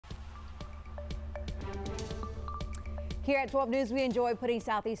Here at 12 News, we enjoy putting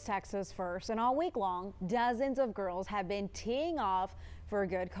Southeast Texas first, and all week long, dozens of girls have been teeing off for a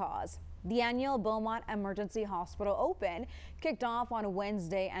good cause. The annual Beaumont Emergency Hospital Open kicked off on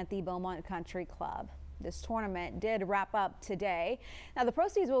Wednesday at the Beaumont Country Club. This tournament did wrap up today. Now, the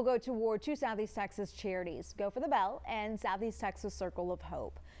proceeds will go toward two Southeast Texas charities, Go for the Bell and Southeast Texas Circle of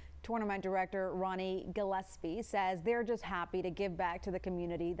Hope. Tournament director Ronnie Gillespie says they're just happy to give back to the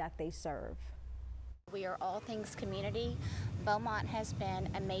community that they serve. We are all things community. Beaumont has been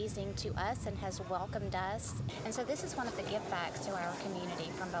amazing to us and has welcomed us. And so this is one of the give backs to our community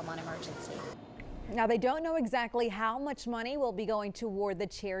from Beaumont Emergency. Now, they don't know exactly how much money will be going toward the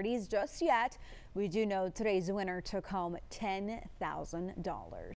charities just yet. We do know today's winner took home $10,000.